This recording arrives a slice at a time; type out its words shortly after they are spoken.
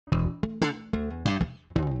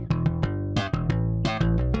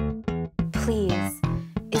Please,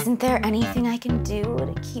 isn't there anything I can do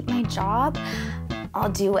to keep my job? I'll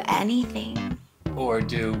do anything. Or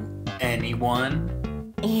do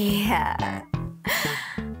anyone? Yeah.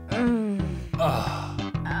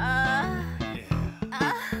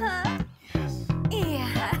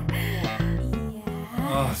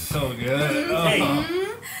 Oh, so good. Hey,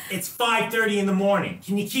 it's 5:30 in the morning.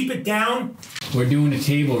 Can you keep it down? We're doing a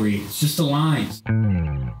table read. It's just the lines.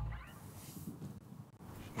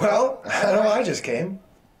 Well, I know I just came.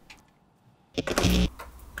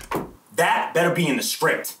 That better be in the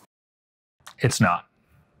script. It's not.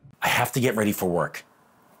 I have to get ready for work.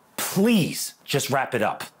 Please, just wrap it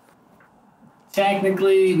up.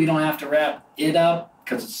 Technically, we don't have to wrap it up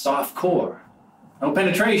because it's soft core. No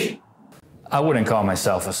penetration. I wouldn't call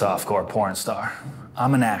myself a softcore porn star.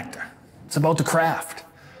 I'm an actor. It's about the craft.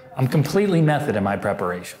 I'm completely method in my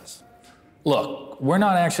preparations. Look, we're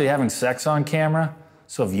not actually having sex on camera,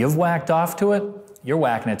 so if you've whacked off to it, you're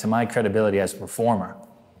whacking it to my credibility as a performer.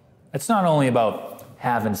 It's not only about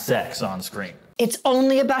having sex on screen. It's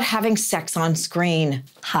only about having sex on screen.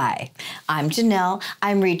 Hi, I'm Janelle.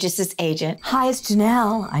 I'm Regis's agent. Hi, it's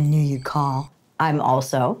Janelle. I knew you'd call. I'm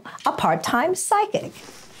also a part-time psychic.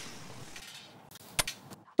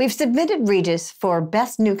 We've submitted Regis for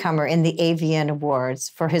Best Newcomer in the AVN Awards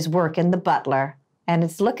for his work in The Butler, and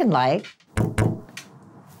it's looking like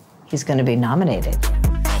he's going to be nominated.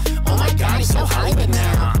 Oh my God, he's so Hollywood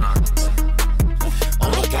now. Oh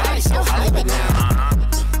my God, he's so Hollywood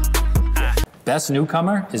now. Best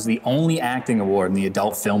Newcomer is the only acting award in the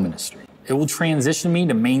adult film industry. It will transition me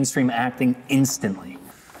to mainstream acting instantly.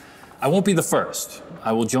 I won't be the first.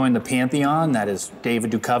 I will join the pantheon that is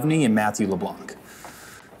David Duchovny and Matthew LeBlanc.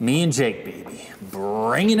 Me and Jake, baby,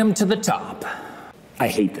 bringing him to the top. I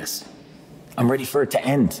hate this. I'm ready for it to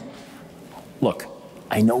end. Look,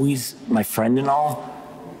 I know he's my friend and all,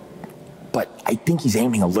 but I think he's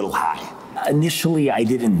aiming a little high. Initially, I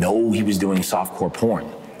didn't know he was doing softcore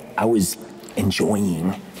porn. I was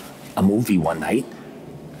enjoying a movie one night,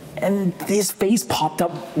 and his face popped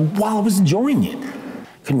up while I was enjoying it.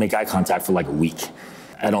 Couldn't make eye contact for like a week.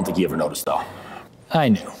 I don't think he ever noticed, though. I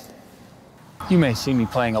knew. You may see me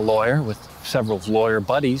playing a lawyer with several lawyer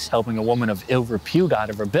buddies helping a woman of ill repute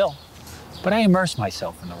out of her bill, but I immerse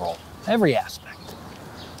myself in the role, every aspect.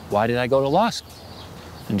 Why did I go to law school?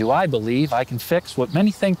 And do I believe I can fix what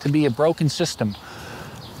many think to be a broken system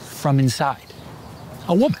from inside?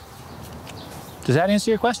 A woman. Does that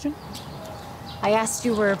answer your question? I asked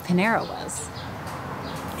you where Panera was.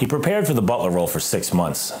 He prepared for the butler role for 6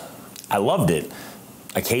 months. I loved it,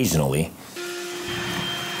 occasionally.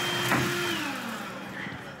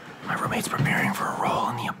 My roommate's preparing for a role,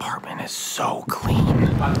 and the apartment is so clean.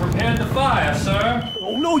 I prepared the fire, sir.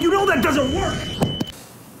 Oh, no, you know that doesn't work!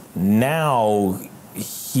 Now,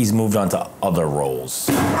 he's moved on to other roles.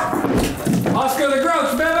 Oscar the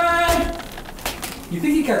Grouch, baby! You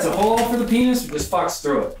think he cuts a hole for the penis or just fucks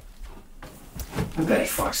through it? I bet he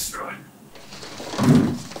fucks through it.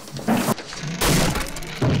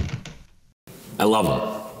 I love him,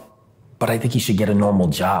 but I think he should get a normal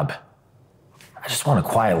job. I just want a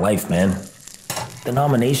quiet life, man. The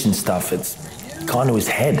nomination stuff, it's gone to his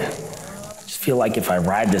head. I just feel like if I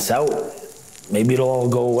ride this out, maybe it'll all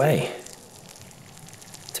go away.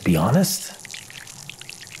 To be honest,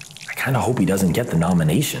 I kind of hope he doesn't get the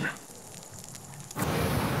nomination.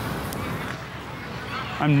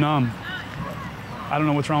 I'm numb. I don't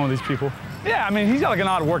know what's wrong with these people. Yeah, I mean, he's got like an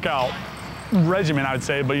odd workout regimen, I would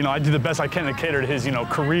say, but, you know, I do the best I can to cater to his, you know,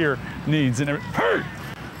 career needs and everything. Hey!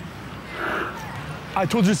 I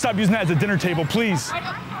told you to stop using that as a dinner table, please.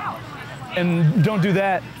 And don't do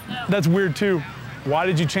that. That's weird, too. Why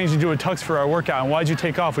did you change into a tux for our workout, and why did you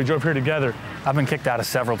take off? We drove here together. I've been kicked out of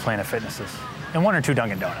several Planet Fitnesses and 1 or 2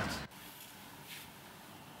 Dunkin' Donuts.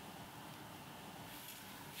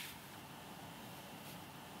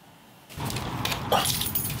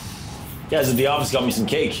 Guys at the office got me some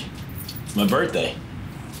cake. It's my birthday.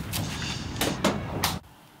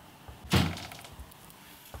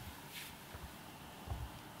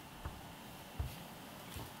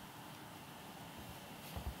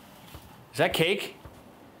 Is that cake?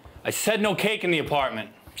 I said no cake in the apartment.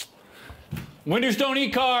 Winters don't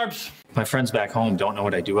eat carbs. My friends back home don't know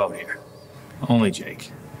what I do out here. Only Jake.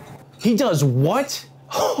 He does what?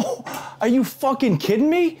 Are you fucking kidding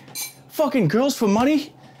me? Fucking girls for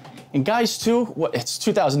money? And guys too? What? It's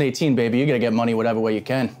 2018, baby. You gotta get money whatever way you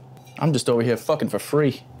can. I'm just over here fucking for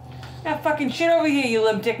free. That fucking shit over here, you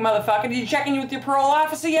limp dick motherfucker. Did you check in with your parole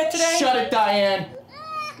officer yet today? Shut it, Diane.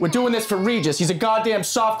 We're doing this for Regis. He's a goddamn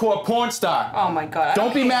softcore porn star. Oh my God.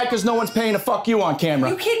 Don't be mad because no one's paying to fuck you on camera.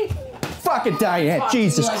 Are you kidding? fucking Diane,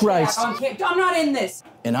 Jesus Christ. I'm not in this.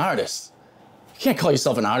 An artist? You can't call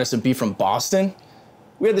yourself an artist and be from Boston.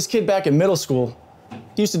 We had this kid back in middle school.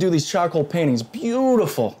 He used to do these charcoal paintings,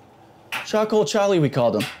 beautiful. Charcoal Charlie, we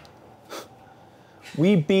called him.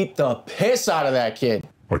 We beat the piss out of that kid.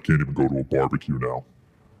 I can't even go to a barbecue now.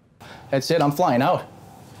 That's it, I'm flying out.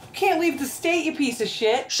 You can't leave the state, you piece of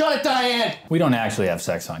shit. Shut it, Diane! We don't actually have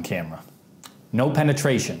sex on camera. No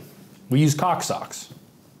penetration. We use cock socks.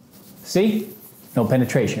 See? No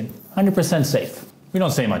penetration. 100% safe. We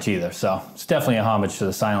don't say much either, so it's definitely a homage to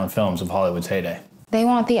the silent films of Hollywood's heyday. They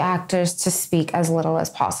want the actors to speak as little as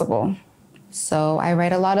possible. So I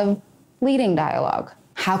write a lot of leading dialogue.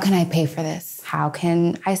 How can I pay for this? How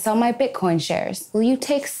can I sell my Bitcoin shares? Will you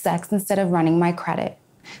take sex instead of running my credit?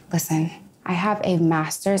 Listen, I have a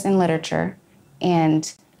master's in literature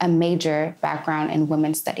and a major background in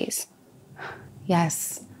women's studies.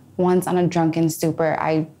 Yes, once on a drunken stupor,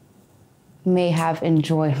 I may have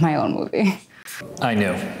enjoyed my own movie. I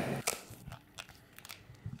knew.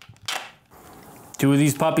 2 of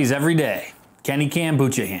these puppies every day. Kenny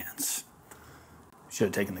kombucha hands. Should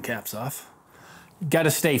have taken the caps off.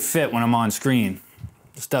 Gotta stay fit when I'm on screen.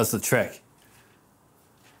 This does the trick.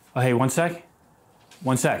 Oh, hey, one sec.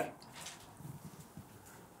 One sec.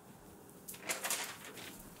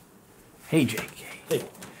 Hey, Jake. Hey.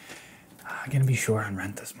 I'm gonna be short on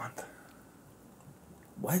rent this month.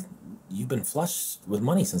 What? You've been flush with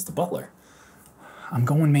money since the butler. I'm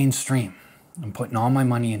going mainstream. I'm putting all my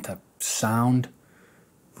money into sound,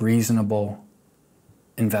 reasonable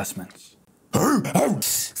investments.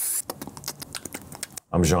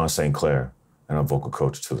 I'm Jean St. Clair, and I'm vocal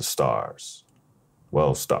coach to the stars.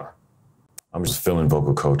 Well, star. I'm just fill-in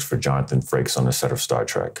vocal coach for Jonathan Frakes on the set of Star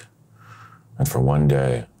Trek. And for one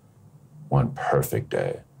day, one perfect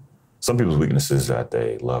day. Some people's weakness is that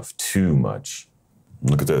they love too much.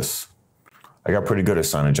 Look at this. I got pretty good at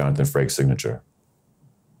signing Jonathan Frakes' signature.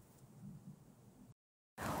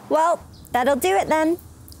 Well, that'll do it then.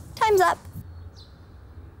 Time's up.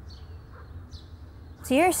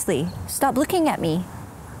 Seriously, stop looking at me.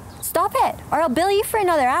 Stop it, or I'll bill you for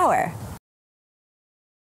another hour.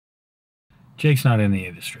 Jake's not in the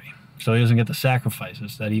industry, so he doesn't get the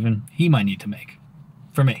sacrifices that even he might need to make.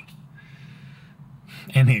 For me.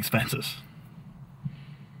 And the expenses.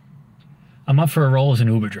 I'm up for a role as an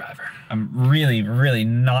Uber driver. I'm really, really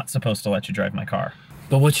not supposed to let you drive my car.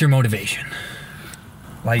 But what's your motivation?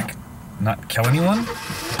 Like, not kill anyone?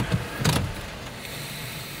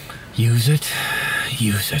 Use it.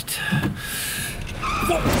 Use it.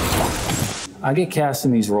 I get cast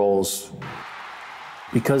in these roles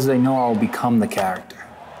because they know I'll become the character,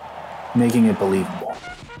 making it believable.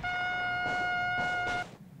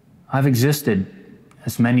 I've existed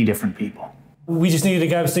as many different people. We just needed a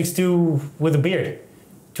guy with 6'2" with a beard.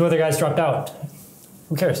 2 other guys dropped out.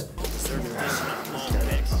 Who cares?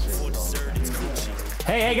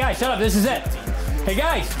 Hey guys, shut up, this is it. Hey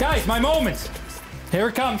guys, my moment. Here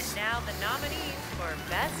it comes. Now the nominees for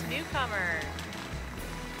Best Newcomer.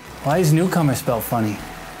 Why is newcomer spelled funny?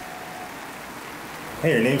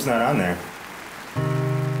 Hey, your name's not on there.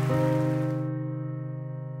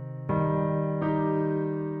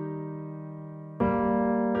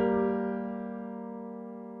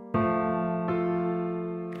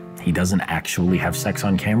 He doesn't actually have sex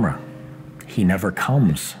on camera. He never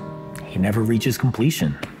comes. He never reaches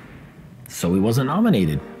completion. So he wasn't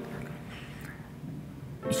nominated.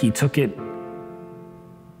 He took it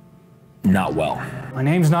not well. My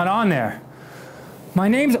name's not on there. My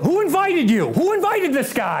name's... Who invited you? Who invited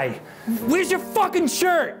this guy? Where's your fucking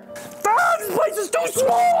shirt? Ah, this place is too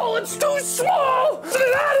small! It's too small! Get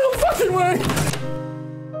it out of the fucking way!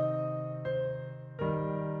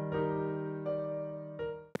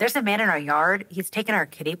 There's a man in our yard. He's taken our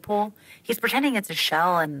kiddie pool. He's pretending it's a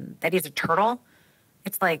shell and that he's a turtle.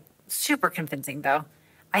 It's like super convincing, though.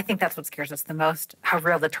 I think that's what scares us the most, how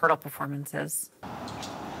real the turtle performance is.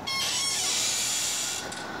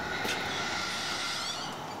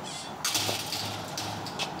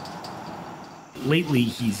 Lately,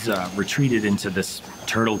 he's retreated into this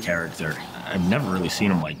turtle character. I've never really seen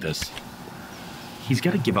him like this. He's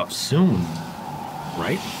got to give up soon,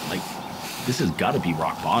 right? Like, this has got to be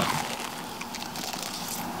rock bottom.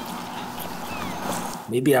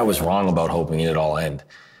 Maybe I was wrong about hoping it'd all end.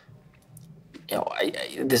 You know,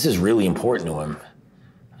 this is really important to him.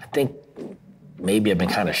 I think maybe I've been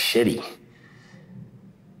kind of shitty.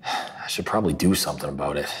 I should probably do something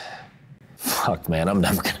about it. Fuck, man, I'm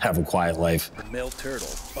never gonna have a quiet life. The male turtle,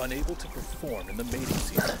 unable to perform in the mating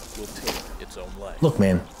season, will take its own life. Look,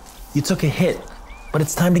 man, you took a hit, but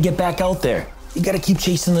it's time to get back out there. You gotta keep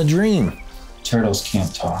chasing the dream. Turtles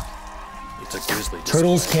can't talk. It's a grisly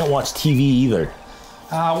Turtles can't watch TV either.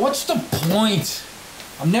 What's the point?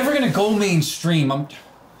 I'm never gonna go mainstream. I'm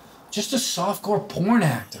just a softcore porn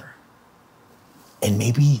actor. And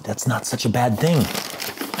maybe that's not such a bad thing.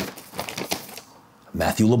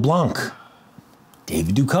 Matthew LeBlanc,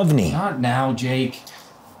 David Duchovny. Not now, Jake.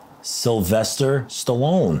 Sylvester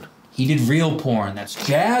Stallone. He did real porn. That's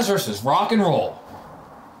jazz versus rock and roll.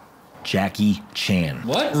 Jackie Chan.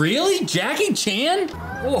 What, really? Jackie Chan?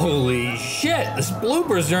 Holy shit, this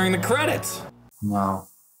blooper's during the credits. No,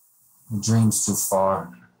 the dream's too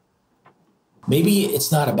far. Maybe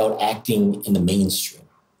it's not about acting in the mainstream.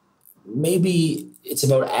 Maybe it's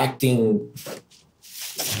about acting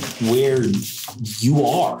where you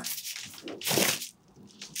are.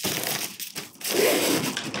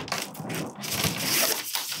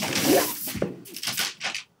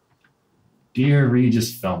 Dear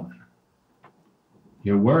Regis Filman,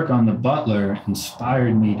 your work on The Butler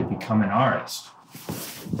inspired me to become an artist.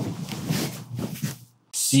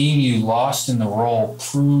 Seeing you lost in the role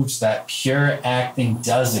proves that pure acting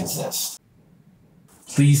does exist.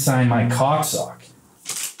 Please sign my cocksock.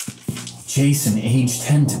 Jason, age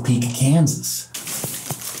 10, Topeka, Kansas.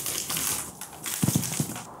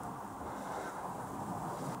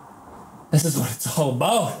 This is what it's all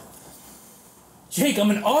about. Jake,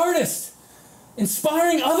 I'm an artist,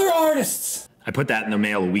 inspiring other artists. I put that in the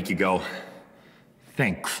mail a week ago.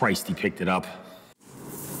 Thank Christ he picked it up.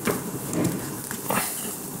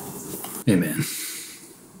 Hey, man.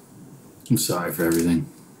 I'm sorry for everything.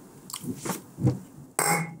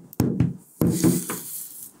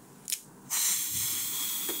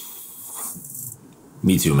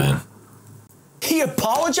 Me too, man. He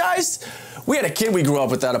apologized? We had a kid we grew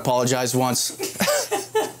up with that apologized once.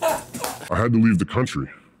 I had to leave the country.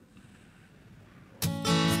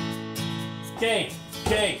 Cake,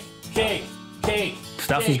 cake, cake, cake.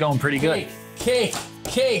 Stuff is going pretty good. Cake,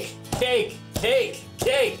 cake, cake, cake,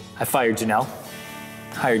 cake. I fired Janelle,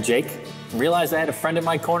 hired Jake, and realized I had a friend in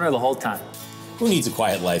my corner the whole time. Who needs a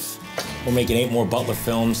quiet life? We're making 8 more Butler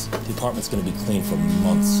films. The apartment's gonna be clean for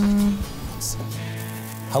months.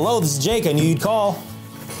 Hello, this is Jake. I knew you'd call.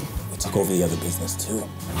 We took over the other business too.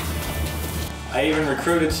 I even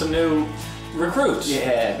recruited some new recruits.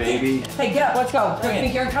 Yeah, baby. Hey, get up, let's go. Do you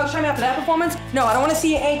think you're in coach time after that performance? No, I don't want to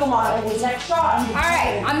see your ankle monitor. His next shot. All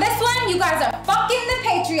right, on this one, you guys are fucking the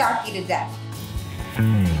patriarchy to death.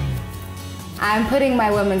 I'm putting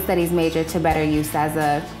my women's studies major to better use as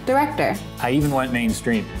a director. I even went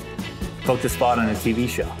mainstream, booked a spot on a TV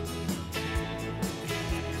show.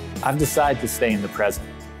 I've decided to stay in the present,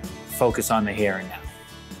 focus on the here and now.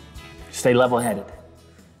 Stay level-headed,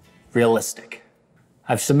 realistic.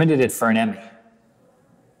 I've submitted it for an Emmy.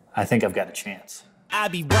 I think I've got a chance. I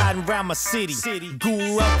be riding around my city,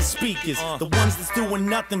 guru out the speakers. The ones that's doing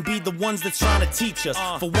nothing be the ones that's trying to teach us.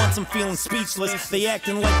 For once I'm feeling speechless. They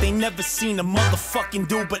acting like they never seen a motherfucking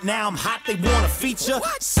dude, but now I'm hot, they want a feature.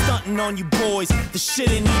 Stunting on you boys, the shit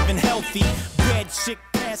ain't even healthy. Bad chick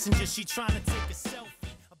passenger, she trying to take a selfie.